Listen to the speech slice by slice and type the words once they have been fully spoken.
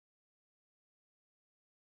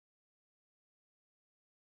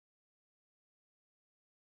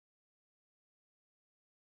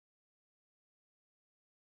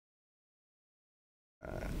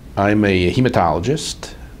I'm a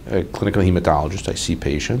hematologist, a clinical hematologist. I see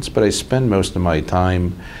patients, but I spend most of my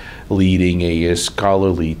time leading a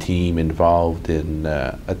scholarly team involved in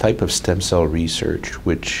a type of stem cell research,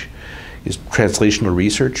 which is translational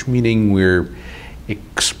research, meaning we're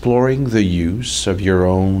exploring the use of your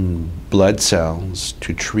own blood cells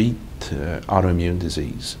to treat autoimmune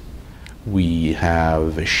disease. We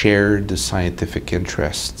have shared scientific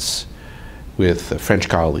interests with French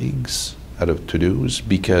colleagues out of Toulouse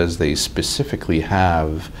because they specifically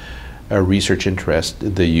have a research interest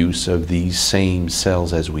in the use of these same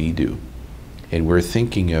cells as we do. And we're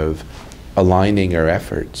thinking of aligning our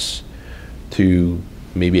efforts to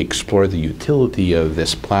maybe explore the utility of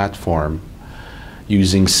this platform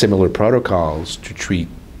using similar protocols to treat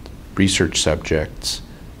research subjects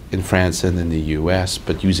in France and in the US,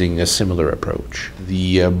 but using a similar approach.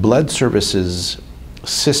 The blood services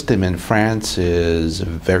system in France is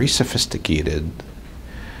very sophisticated,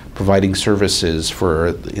 providing services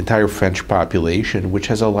for the entire French population, which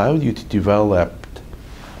has allowed you to develop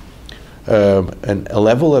a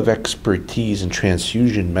level of expertise in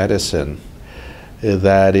transfusion medicine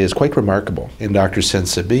that is quite remarkable. And Dr.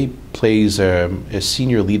 Sensabé plays a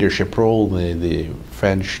senior leadership role in the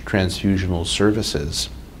French transfusional services.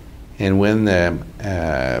 And when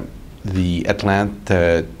the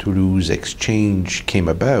Atlanta-Toulouse exchange came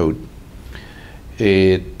about,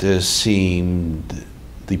 it seemed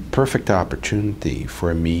the perfect opportunity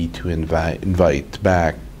for me to invite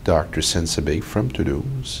back Dr. Sensabé from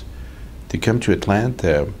Toulouse to come to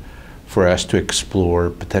Atlanta for us to explore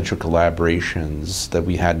potential collaborations that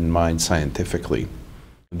we had in mind scientifically.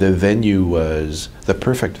 The venue was the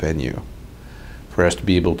perfect venue for us to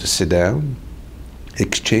be able to sit down,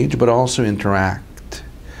 exchange, but also interact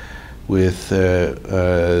with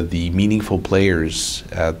the meaningful players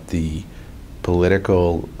at the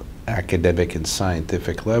political, academic, and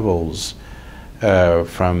scientific levels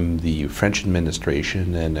from the French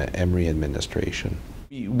administration and Emory administration.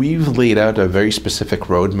 We've laid out a very specific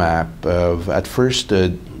roadmap of, at first,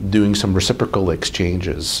 doing some reciprocal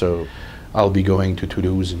exchanges. So I'll be going to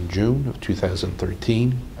Toulouse in June of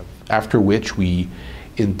 2013, after which we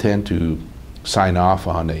intend to sign off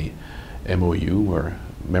on a MOU, or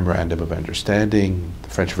Memorandum of Understanding. The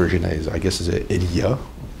French version is, I guess, is a LIA,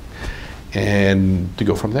 and to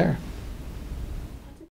go from there.